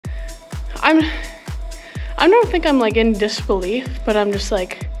I don't think I'm like in disbelief, but I'm just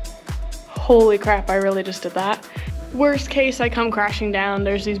like, holy crap, I really just did that. Worst case, I come crashing down,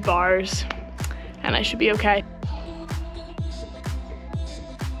 there's these bars, and I should be okay.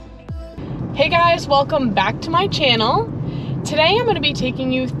 Hey guys, welcome back to my channel. Today I'm gonna be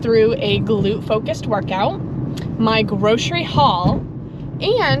taking you through a glute focused workout, my grocery haul,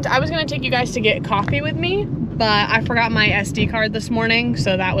 and I was gonna take you guys to get coffee with me, but I forgot my SD card this morning,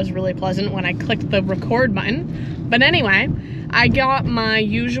 so that was really pleasant when I clicked the record button. But anyway, I got my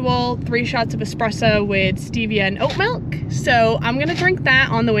usual 3 shots of espresso with stevia and oat milk, so I'm gonna drink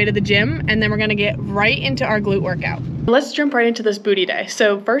that on the way to the gym, and then we're gonna get right into our glute workout. Let's jump right into this booty day.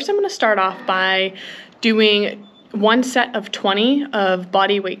 So first I'm gonna start off by doing 1 set of 20 of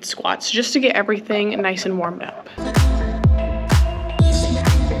body weight squats, just to get everything nice and warmed up.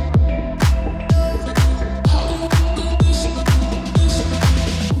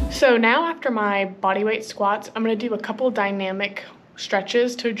 So now after my body weight squats, I'm gonna do a couple dynamic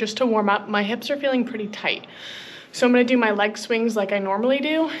stretches just to warm up. My hips are feeling pretty tight. So I'm gonna do my leg swings like I normally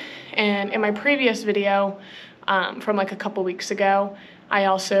do. And in my previous video from like a couple weeks ago, I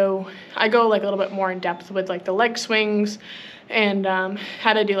go like a little bit more in depth with like the leg swings and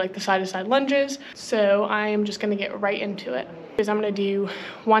how to do like the side-to-side lunges. So I am just gonna get right into it. I'm gonna do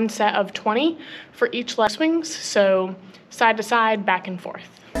 1 set of 20 for each leg swings. So side to side, back and forth.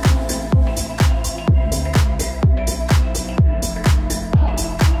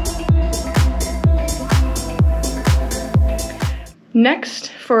 Next,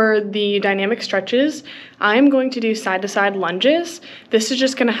 for the dynamic stretches, I'm going to do side-to-side lunges. This is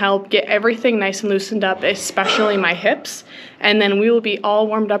just gonna help get everything nice and loosened up, especially my hips, and then we will be all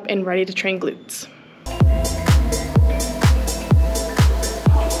warmed up and ready to train glutes.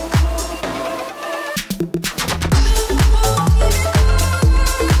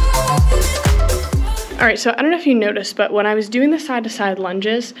 All right, so I don't know if you noticed, but when I was doing the side-to-side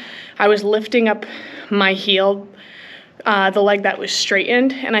lunges, I was lifting up my heel, the leg that was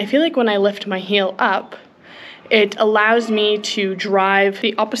straightened, and I feel like when I lift my heel up, it allows me to drive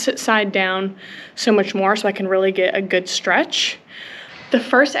the opposite side down so much more, so I can really get a good stretch. The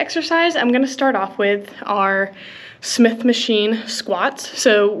first exercise I'm gonna start off with are Smith machine squats.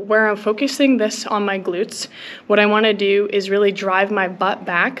 So where I'm focusing this on my glutes, what I wanna do is really drive my butt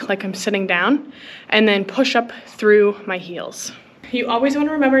back like I'm sitting down, and then push up through my heels. You always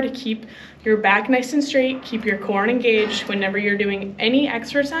wanna remember to keep your back nice and straight, keep your core engaged whenever you're doing any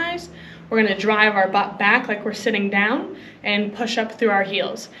exercise. We're gonna drive our butt back like we're sitting down and push up through our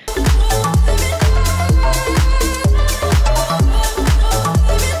heels.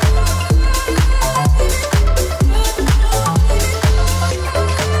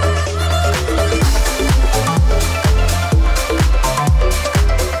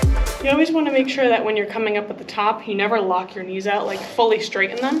 You always want to make sure that when you're coming up at the top, you never lock your knees out, like fully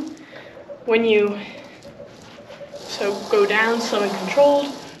straighten them. So go down slow and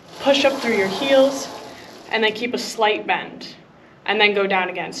controlled, push up through your heels, and then keep a slight bend, and then go down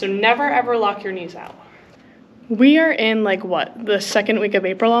again. So never ever lock your knees out. We are in like what, the 2nd week of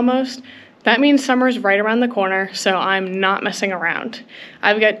April almost. That means summer's right around the corner, so I'm not messing around.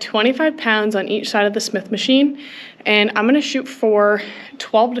 I've got 25 pounds on each side of the Smith machine, and I'm gonna shoot for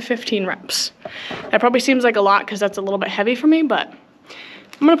 12 to 15 reps. That probably seems like a lot because that's a little bit heavy for me, but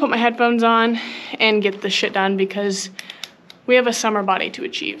I'm gonna put my headphones on and get this shit done because we have a summer body to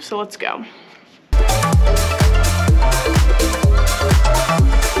achieve, so let's go.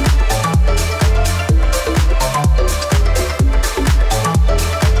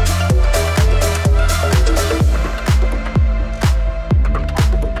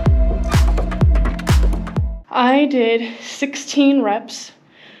 I did 16 reps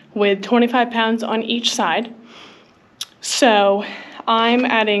with 25 pounds on each side. So I'm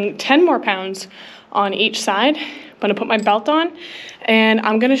adding 10 more pounds on each side. I'm gonna put my belt on and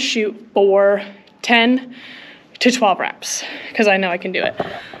I'm gonna shoot for 10 to 12 reps because I know I can do it.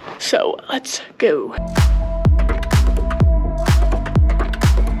 So let's go.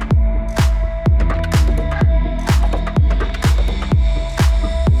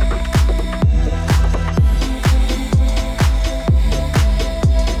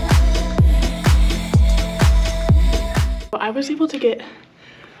 I was able to get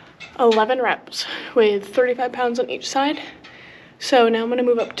 11 reps with 35 pounds on each side. So now I'm gonna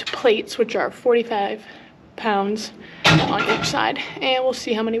move up to plates, which are 45 pounds on each side, and we'll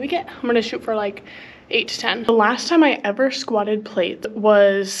see how many we get. I'm gonna shoot for like 8 to 10. The last time I ever squatted plate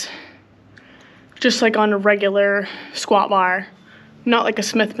was just like on a regular squat bar, not like a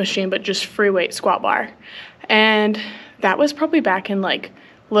Smith machine, but just free weight squat bar. And that was probably back in like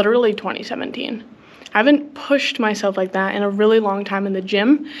literally 2017. I haven't pushed myself like that in a really long time in the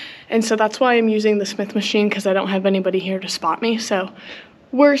gym, and so that's why I'm using the Smith machine, because I don't have anybody here to spot me. So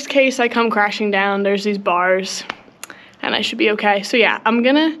worst case, I come crashing down, there's these bars, and I should be okay. So yeah, I'm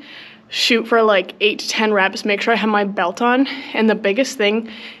gonna shoot for like 8 to 10 reps, make sure I have my belt on, and the biggest thing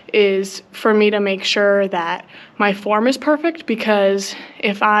is for me to make sure that my form is perfect, because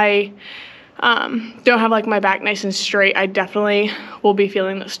if I don't have like my back nice and straight, I definitely will be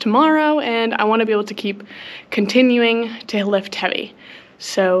feeling this tomorrow, and I want to be able to keep continuing to lift heavy.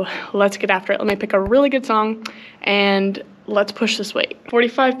 So let's get after it. Let me pick a really good song and let's push this weight.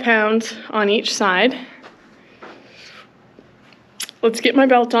 45 pounds on each side. Let's get my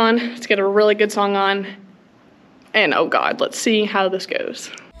belt on, let's get a really good song on, and oh God, let's see how this goes.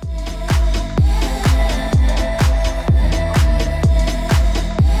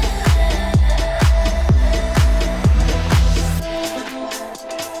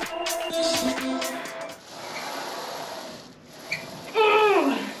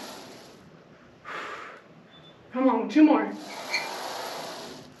 Come on, 2 more.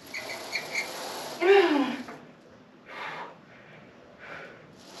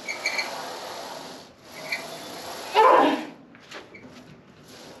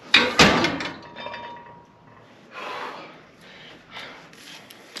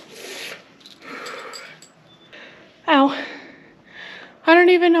 Ow. I don't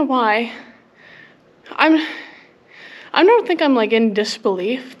even know why. I don't think I'm like in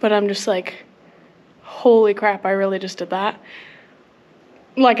disbelief, but I'm just like, holy crap, I really just did that.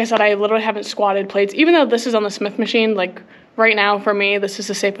 Like I said, I literally haven't squatted plates, even though this is on the Smith machine. Like right now for me, this is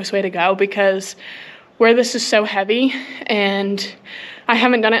the safest way to go, because where this is so heavy and I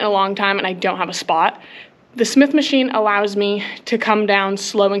haven't done it in a long time and I don't have a spot, the Smith machine allows me to come down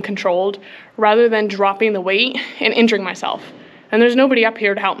slow and controlled rather than dropping the weight and injuring myself. And there's nobody up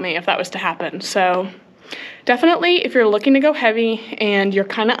here to help me if that was to happen. So definitely, if you're looking to go heavy and you're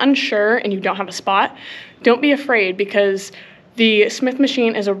kind of unsure and you don't have a spot, don't be afraid, because the Smith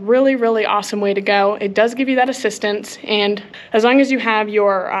machine is a really, really awesome way to go. It does give you that assistance, and as long as you have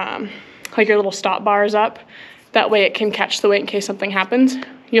your like your little stop bars up, that way it can catch the weight in case something happens,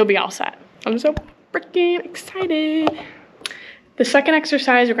 you'll be all set. I'm so freaking excited. The second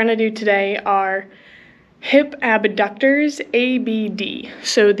exercise we're gonna do today are hip abductors, ABD.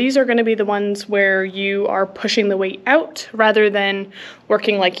 So these are gonna be the ones where you are pushing the weight out rather than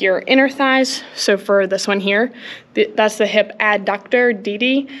working like your inner thighs. So for this one here, that's the hip adductor,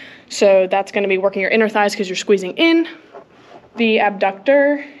 DD. So that's gonna be working your inner thighs because you're squeezing in. The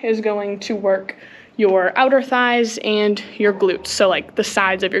abductor is going to work your outer thighs and your glutes. So like the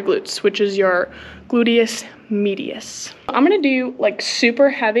sides of your glutes, which is your gluteus medius. I'm gonna do like super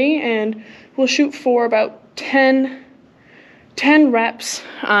heavy, and we'll shoot for about 10 reps,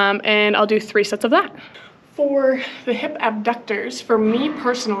 and I'll do 3 sets of that. For the hip abductors, for me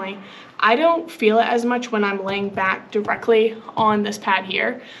personally, I don't feel it as much when I'm laying back directly on this pad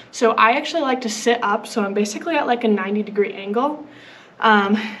here. So I actually like to sit up, so I'm basically at like a 90-degree angle.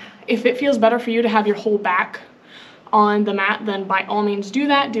 If it feels better for you to have your whole back on the mat, then by all means do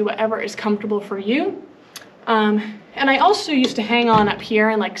that. Do whatever is comfortable for you. And I also used to hang on up here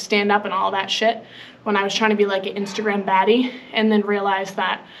and like stand up and all that shit when I was trying to be like an Instagram baddie, and then realized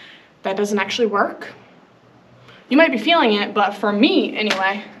that that doesn't actually work. You might be feeling it, but for me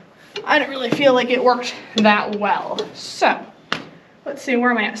anyway, I don't really feel like it worked that well. So let's see,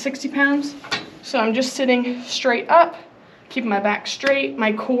 where am I at? 60 pounds. So I'm just sitting straight up, keeping my back straight,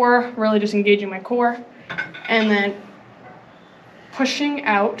 my core, really just engaging my core, and then pushing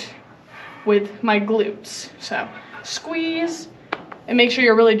out with my glutes. So squeeze and make sure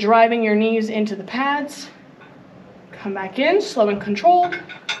you're really driving your knees into the pads. Come back in, slow and controlled.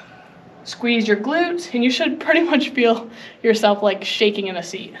 Squeeze your glutes, and you should pretty much feel yourself like shaking in the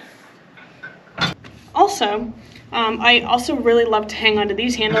seat. Also, I also really love to hang onto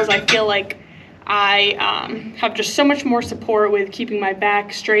these handles. I feel like I have just so much more support with keeping my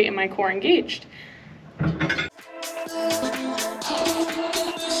back straight and my core engaged.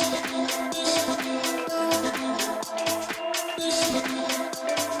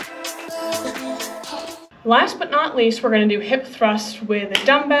 Last but not least, we're going to do hip thrusts with a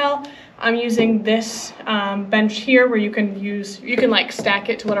dumbbell. I'm using this bench here where you can like stack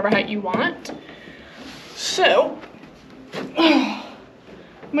it to whatever height you want. So I'm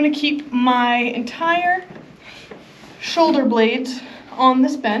going to keep my entire shoulder blades on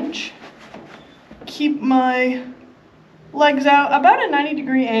this bench. Keep my legs out about a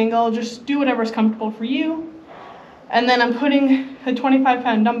 90-degree angle. Just do whatever's comfortable for you. And then I'm putting a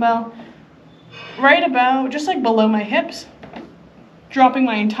 25-pound dumbbell right about, just like below my hips. dropping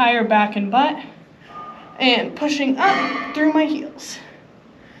my entire back and butt and pushing up through my heels.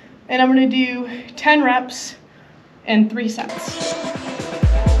 And I'm gonna do 10 reps and 3 sets.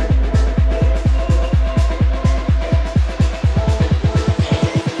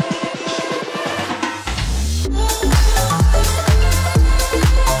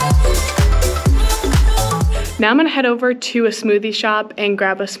 Now I'm gonna head over to a smoothie shop and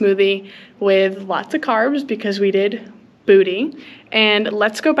grab a smoothie with lots of carbs because we did booty. And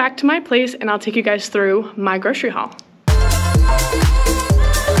let's go back to my place and I'll take you guys through my grocery haul.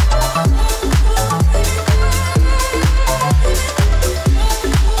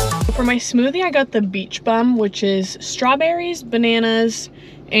 For my smoothie, I got the Beach Bum, which is strawberries, bananas,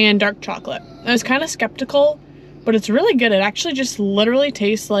 and dark chocolate. I was kind of skeptical, but it's really good. It actually just literally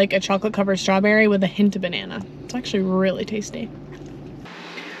tastes like a chocolate covered strawberry with a hint of banana. It's actually really tasty.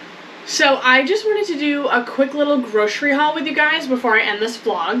 So I just wanted to do a quick little grocery haul with you guys before I end this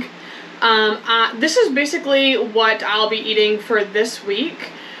vlog. This is basically what I'll be eating for this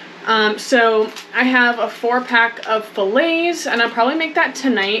week. So I have a 4-pack of fillets, and I'll probably make that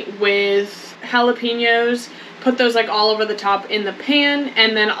tonight with jalapenos. Put those like all over the top in the pan,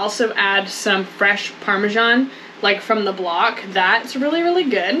 and then also add some fresh Parmesan, like from the block. That's really, really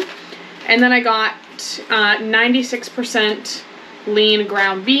good. And then I got 96% lean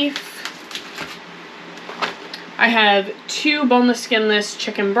ground beef. I have 2 boneless, skinless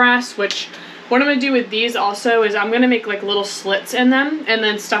chicken breasts, which what I'm gonna do with these also is I'm gonna make like little slits in them and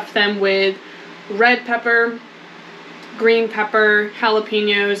then stuff them with red pepper, green pepper,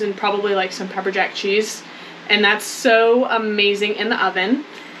 jalapenos, and probably like some pepper jack cheese. And that's so amazing in the oven.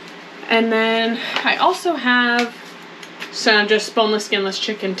 And then I also have some just boneless, skinless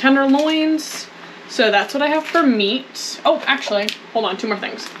chicken tenderloins. So that's what I have for meat. Oh, actually, hold on, 2 more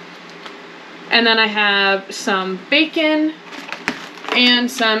things. And then I have some bacon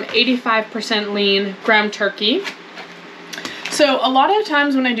and some 85% lean ground turkey. So a lot of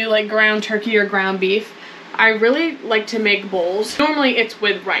times when I do like ground turkey or ground beef, I really like to make bowls. Normally it's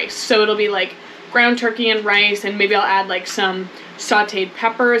with rice. So it'll be like ground turkey and rice, and maybe I'll add like some sauteed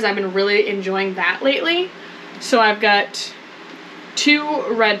peppers. I've been really enjoying that lately. So I've got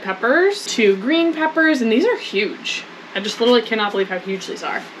 2 red peppers, 2 green peppers, and these are huge. I just literally cannot believe how huge these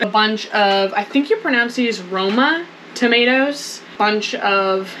are. A bunch of, I think you pronounce these Roma tomatoes, bunch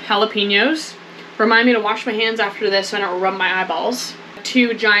of jalapenos. Remind me to wash my hands after this so I don't rub my eyeballs.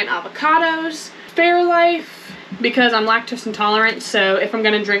 2 giant avocados, Fairlife, because I'm lactose intolerant, so if I'm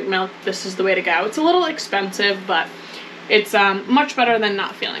gonna drink milk, this is the way to go. It's a little expensive, but it's much better than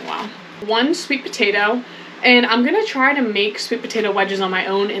not feeling well. 1 sweet potato, and I'm gonna try to make sweet potato wedges on my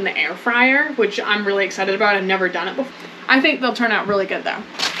own in the air fryer, which I'm really excited about. I've never done it before. I think they'll turn out really good though.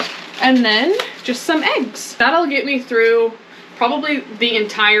 And then just some eggs. That'll get me through probably the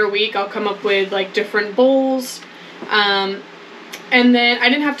entire week. I'll come up with like different bowls. And then I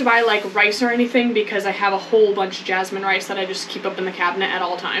didn't have to buy like rice or anything because I have a whole bunch of jasmine rice that I just keep up in the cabinet at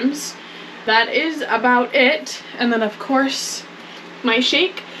all times. That is about it. And then of course, my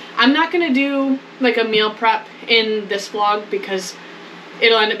shake. I'm not gonna do like a meal prep in this vlog because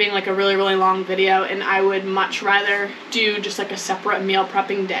it'll end up being like a really, really long video, and I would much rather do just like a separate meal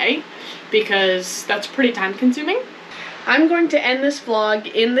prepping day because that's pretty time consuming. I'm going to end this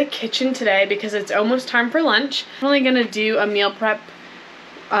vlog in the kitchen today because it's almost time for lunch. I'm only gonna do a meal prep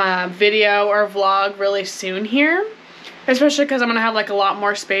video or vlog really soon here, especially because I'm gonna have like a lot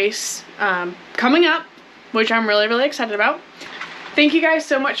more space coming up, which I'm really, really excited about. Thank you guys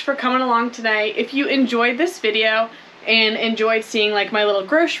so much for coming along today. If you enjoyed this video and enjoyed seeing like my little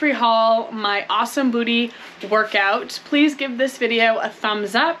grocery haul, my awesome booty workout, please give this video a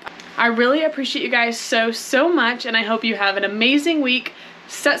thumbs up. I really appreciate you guys so, so much, and I hope you have an amazing week.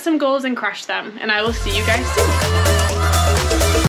 Set some goals and crush them, and I will see you guys soon.